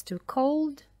 He was too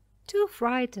cold, too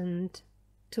frightened,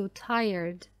 too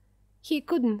tired. He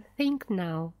couldn't think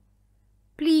now.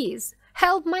 "Please,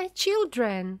 help my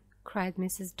children!" cried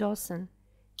Mrs. Dawson.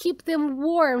 "Keep them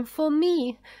warm for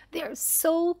me. They're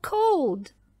so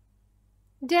cold."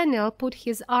 Daniel put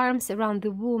his arms around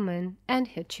the woman and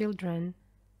her children.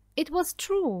 It was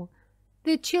true.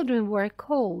 The children were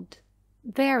cold,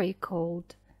 very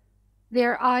cold.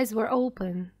 Their eyes were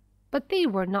open, but they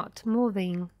were not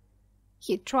moving.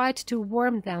 He tried to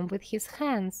warm them with his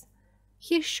hands.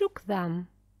 He shook them,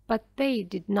 but they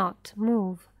did not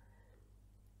move.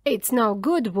 "It's no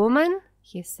good, woman,"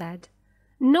 he said.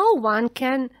 "No one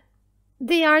can—"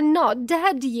 "They are not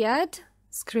dead yet,"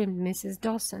 screamed Mrs.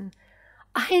 Dawson.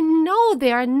 "I know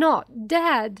they are not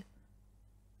dead."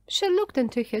 She looked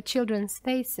into her children's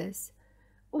faces.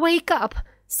 "Wake up,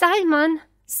 Simon,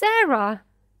 Sarah.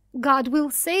 God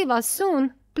will save us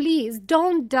soon. Please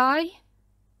don't die."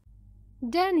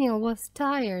 Daniel was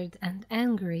tired and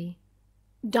angry.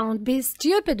 "Don't be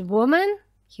stupid, woman,"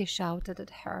 he shouted at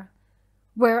her.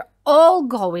 "We're all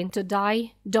going to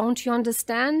die, don't you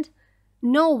understand?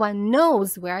 No one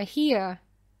knows we're here."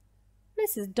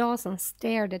 Mrs. Dawson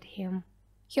stared at him.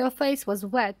 Her face was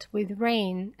wet with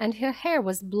rain, and her hair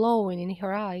was blowing in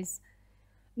her eyes.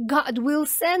 "God will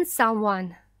send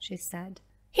someone," she said.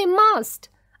 "He must.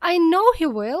 I know He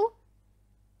will."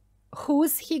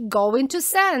 "Who's He going to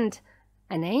send?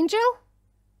 An angel?"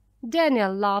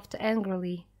 Daniel laughed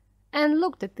angrily and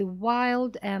looked at the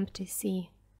wild, empty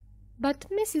sea. But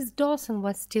Mrs. Dawson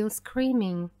was still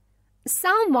screaming.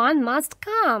 "Someone must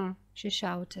come," she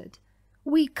shouted.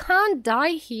 "We can't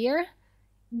die here.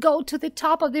 Go to the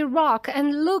top of the rock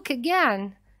and look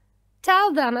again.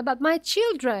 Tell them about my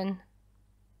children."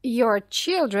 "Your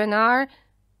children are—"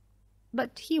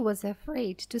 But he was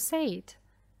afraid to say it.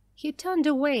 He turned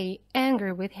away,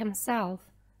 angry with himself,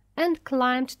 and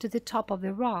climbed to the top of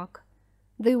the rock.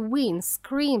 The wind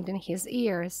screamed in his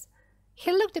ears.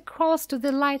 He looked across to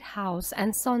the lighthouse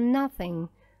and saw nothing,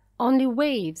 only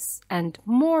waves and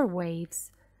more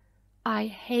waves. "I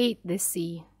hate the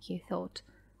sea," he thought.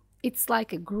 "It's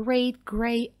like a great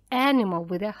gray animal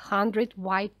with 100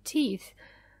 white teeth.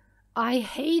 I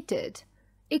hate it.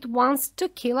 It wants to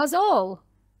kill us all."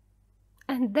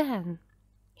 And then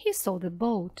he saw the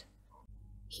boat.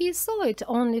 He saw it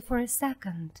only for a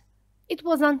second. It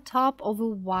was on top of a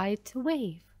white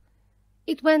wave.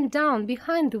 It went down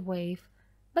behind the wave,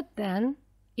 but then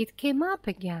it came up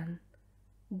again,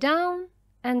 down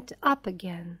and up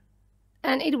again,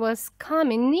 and it was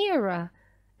coming nearer,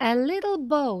 a little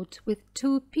boat with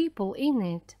 2 people in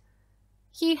it.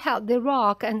 He held the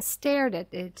rock and stared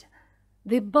at it.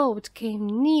 The boat came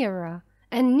nearer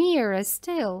and nearer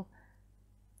still.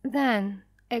 Then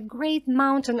a great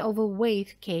mountain of a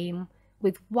wave came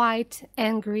with white,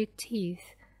 angry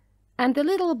teeth, and the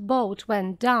little boat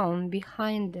went down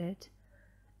behind it.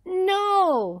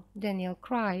 "No!" Daniel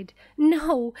cried.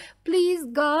 "No! Please,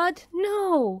 God,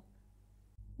 no!"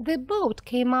 The boat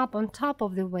came up on top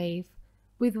of the wave,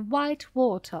 with white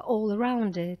water all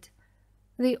around it.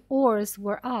 The oars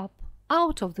were up,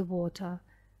 out of the water.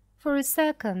 For a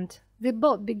second, the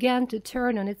boat began to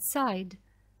turn on its side.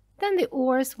 Then the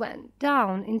oars went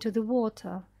down into the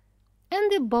water,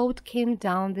 and the boat came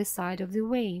down the side of the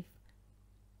wave.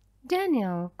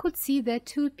 Daniel could see the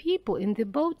two people in the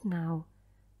boat now.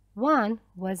 One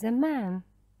was a man.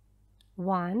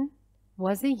 One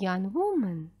was a young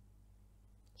woman.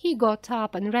 He got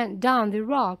up and ran down the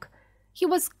rock. He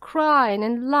was crying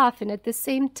and laughing at the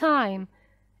same time.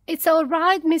 "It's all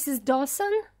right, Mrs.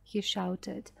 Dawson," he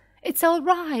shouted. "It's all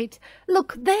right.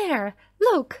 Look there!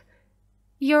 Look!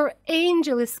 Your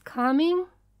angel is coming."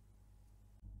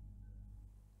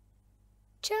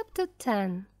 Chapter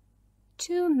 10.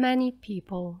 Too Many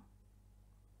People.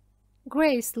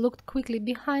 Grace looked quickly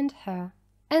behind her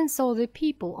and saw the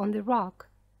people on the rock.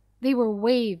 They were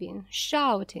waving,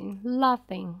 shouting,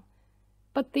 laughing.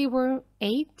 But there were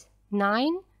 8,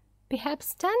 9,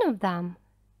 perhaps 10 of them.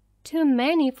 Too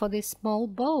many for this small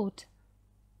boat.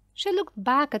 She looked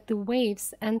back at the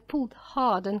waves and pulled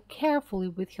hard and carefully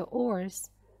with her oars.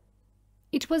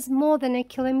 It was more than a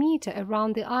kilometer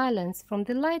around the islands from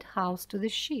the lighthouse to the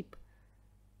ship,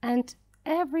 and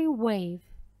every wave,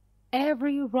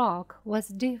 every rock was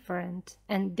different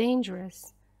and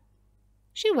dangerous.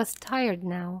 She was tired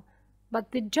now,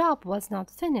 but the job was not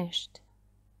finished.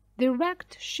 The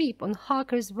wrecked ship on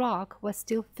Harker's Rock was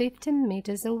still 15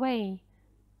 meters away.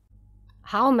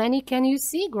 "How many can you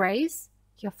see, Grace?"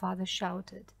 her father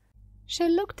shouted. She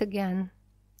looked again.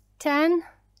 10,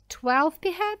 12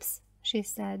 perhaps, she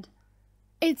said.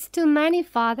 "It's too many,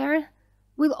 Father.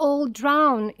 We'll all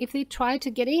drown if they try to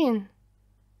get in."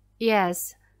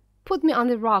 "Yes, put me on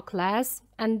the rock, lass,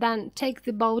 and then take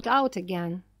the boat out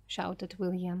again," shouted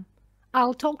William.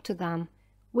 "I'll talk to them.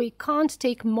 We can't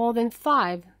take more than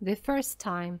 5 the first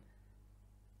time."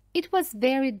 It was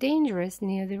very dangerous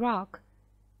near the rock.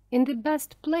 In the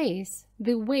best place,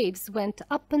 the waves went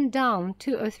up and down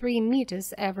 2 or 3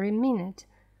 meters every minute.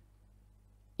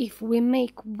 "If we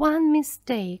make one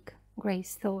mistake,"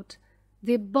 Grace thought,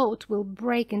 "the boat will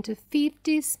break into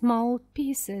 50 small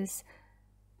pieces,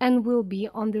 and we'll be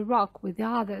on the rock with the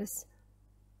others."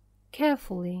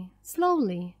 Carefully,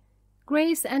 slowly,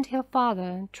 Grace and her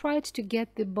father tried to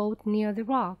get the boat near the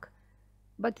rock,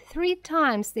 but 3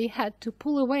 times they had to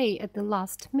pull away at the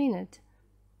last minute.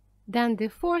 Then the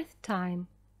 4th time,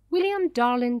 William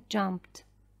Darling jumped.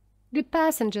 The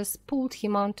passengers pulled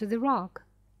him onto the rock.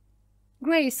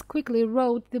 Grace quickly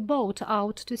rowed the boat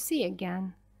out to sea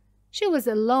again. She was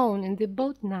alone in the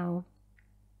boat now,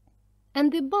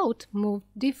 and the boat moved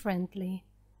differently.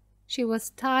 She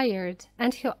was tired,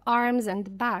 and her arms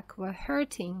and back were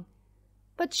hurting.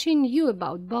 But she knew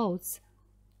about boats.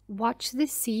 "Watch the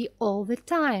sea all the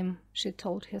time," she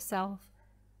told herself.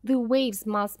 "The waves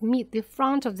must meet the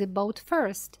front of the boat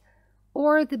first,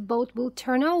 or the boat will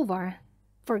turn over.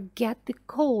 Forget the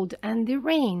cold and the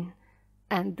rain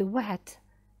and the wet.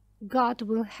 God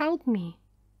will help me."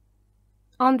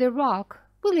 On the rock,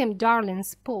 William Darling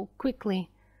spoke quickly.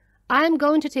 "I'm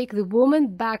going to take the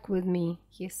woman back with me,"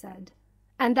 he said,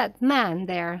 "and that man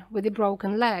there with the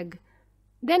broken leg.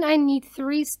 Then I need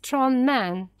 3 strong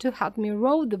men to help me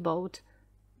row the boat."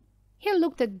 He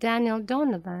looked at Daniel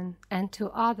Donovan and 2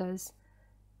 others.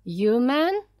 "You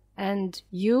men, and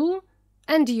you,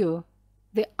 and you.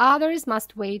 The others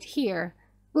must wait here.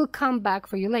 We'll come back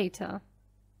for you later."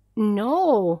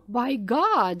 "No, by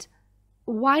God!"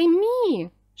 "Why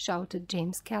me?" shouted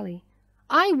James Kelly.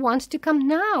 "I want to come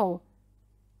now."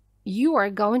 "You are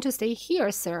going to stay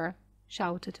here, sir,"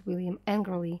 shouted William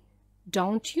angrily.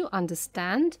 "Don't you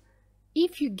understand?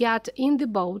 If you get in the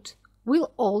boat,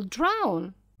 we'll all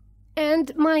drown."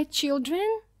 "And my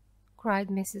children?" cried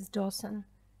Mrs. Dawson.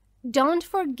 "Don't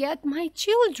forget my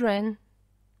children."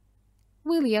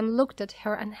 William looked at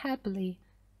her unhappily.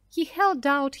 He held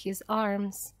out his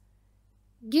arms.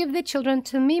 "Give the children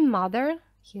to me, Mother,"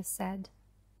 he said.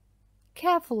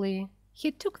 Carefully,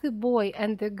 he took the boy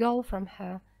and the girl from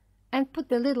her and put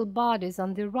the little bodies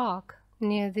on the rock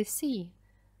near the sea.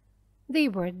 They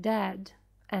were dead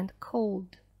and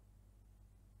cold.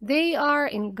 "They are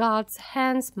in God's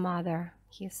hands, Mother,"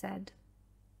 he said.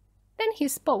 Then he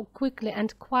spoke quickly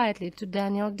and quietly to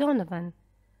Daniel Donovan.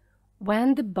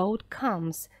 "When the boat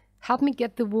comes, help me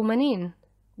get the woman in.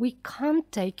 We can't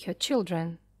take her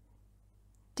children."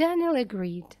 Daniel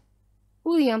agreed.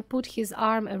 William put his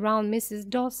arm around Mrs.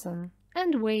 Dawson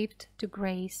and waved to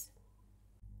Grace.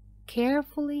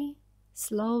 Carefully,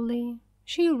 slowly,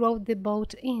 she rowed the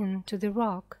boat in to the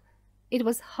rock. It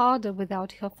was harder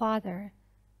without her father.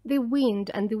 The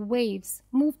wind and the waves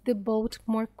moved the boat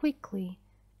more quickly,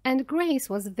 and Grace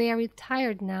was very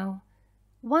tired now.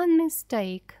 One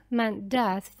mistake meant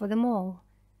death for them all.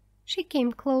 She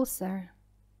came closer.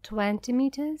 20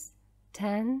 meters,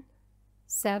 10,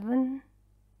 7,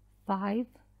 5.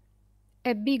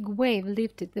 A big wave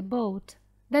lifted the boat,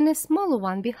 then a smaller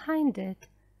one behind it.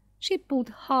 She pulled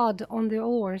hard on the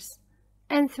oars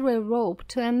and threw a rope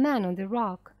to a man on the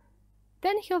rock.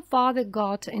 Then her father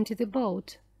got into the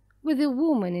boat, with the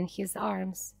woman in his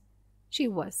arms. She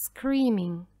was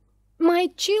screaming, "My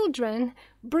children!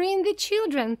 Bring the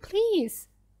children, please!"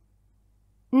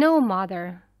 "No,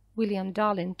 mother." William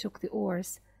Darling took the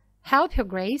oars. "Help her,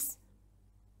 Grace."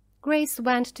 Grace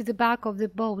went to the back of the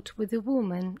boat with the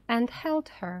woman and held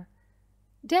her.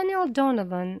 Daniel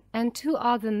Donovan and 2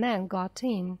 other men got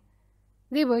in.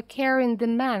 They were carrying the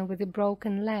man with the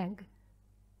broken leg.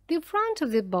 The front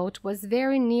of the boat was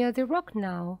very near the rock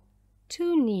now,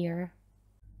 too near.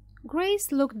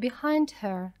 Grace looked behind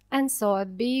her and saw a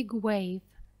big wave.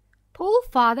 "Pull,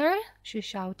 father!" she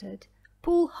shouted.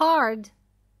 "Pull hard!"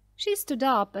 She stood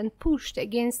up and pushed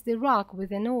against the rock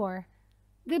with an oar.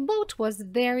 The boat was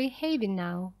very heavy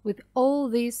now, with all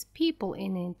these people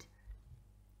in it.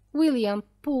 William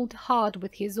pulled hard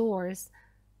with his oars.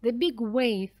 The big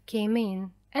wave came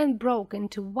in and broke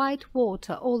into white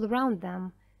water all around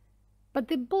them. But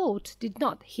the boat did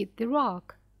not hit the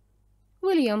rock.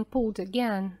 William pulled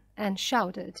again and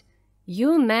shouted,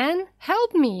 "You men,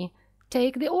 help me!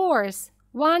 Take the oars,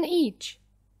 1 each!"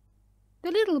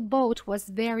 The little boat was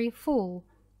very full.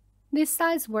 The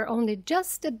sides were only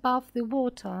just above the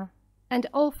water, and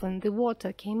often the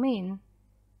water came in.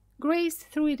 Grace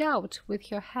threw it out with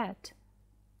her hat.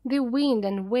 The wind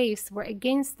and waves were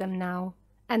against them now,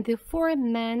 and the 4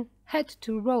 men had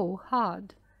to row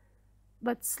hard.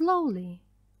 But slowly,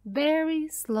 very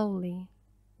slowly,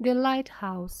 the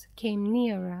lighthouse came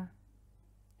nearer.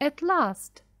 At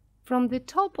last, from the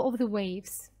top of the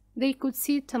waves, they could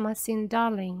see Thomasine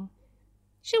Darling.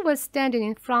 She was standing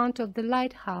in front of the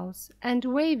lighthouse and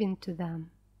waving to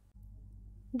them.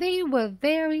 They were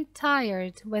very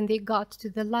tired when they got to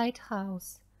the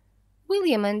lighthouse.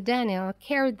 William and Daniel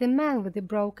carried the man with the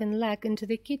broken leg into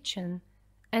the kitchen,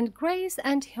 and Grace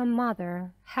and her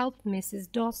mother helped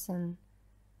Mrs. Dawson.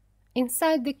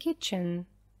 Inside the kitchen,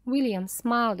 William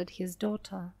smiled at his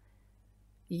daughter.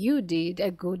 "You did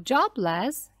a good job,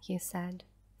 Les," he said.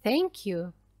 "Thank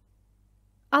you."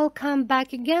 "I'll come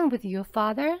back again with you,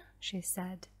 father," she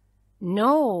said.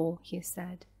 "No," he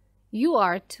said. "You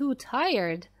are too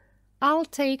tired. I'll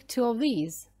take 2 of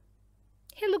these."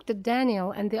 He looked at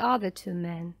Daniel and the other 2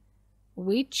 men.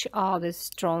 "Which are the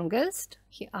strongest?"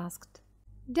 he asked.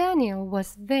 Daniel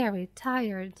was very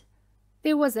tired.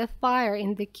 There was a fire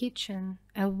in the kitchen,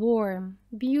 a warm,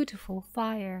 beautiful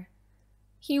fire.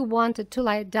 He wanted to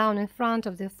lie down in front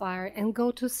of the fire and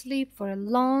go to sleep for a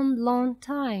long, long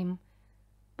time.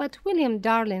 But William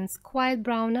Darling's quiet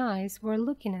brown eyes were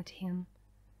looking at him.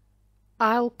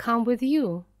 "I'll come with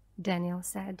you," Daniel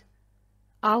said.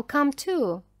 "I'll come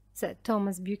too," said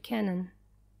Thomas Buchanan.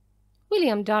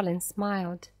 William Darling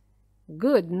smiled.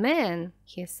 "Good man,"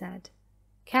 he said.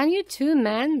 "Can you 2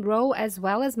 men row as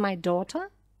well as my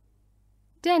daughter?"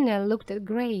 Daniel looked at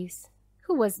Grace,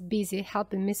 who was busy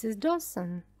helping Mrs.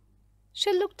 Dawson.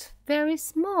 She looked very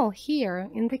small here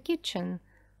in the kitchen,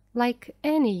 like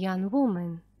any young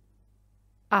woman.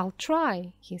 "I'll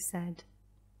try," he said.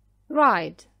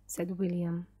 "Right," said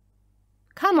William.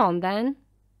 "Come on, then."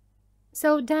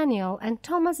 So Daniel and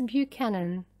Thomas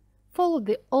Buchanan followed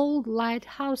the old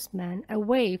lighthouseman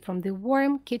away from the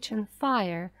warm kitchen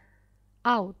fire,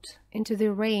 out into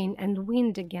the rain and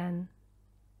wind again.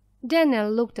 Daniel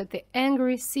looked at the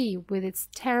angry sea with its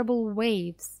terrible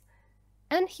waves,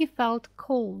 and he felt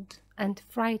cold and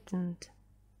frightened.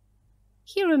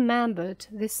 He remembered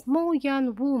the small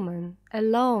young woman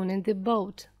alone in the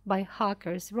boat by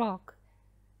Harker's Rock.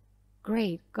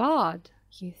 "Great God,"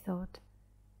 he thought,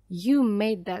 "you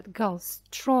made that girl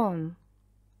strong,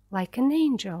 like an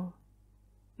angel.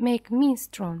 Make me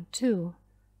strong, too,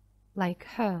 like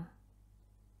her."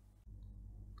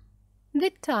 The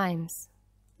Times,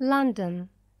 London,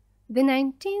 the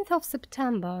 19th of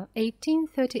September,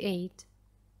 1838.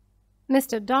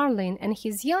 Mr. Darling and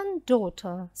his young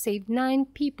daughter saved 9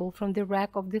 people from the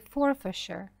wreck of the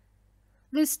Forfarshire.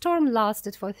 The storm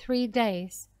lasted for 3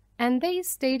 days, and they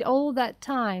stayed all that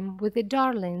time with the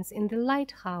Darlings in the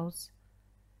lighthouse.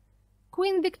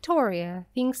 Queen Victoria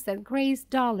thinks that Grace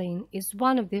Darling is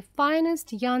one of the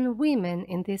finest young women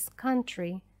in this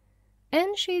country,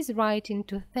 and she is writing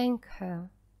to thank her.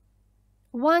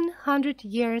 100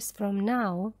 years from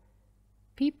now,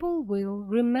 people will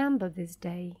remember this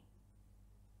day.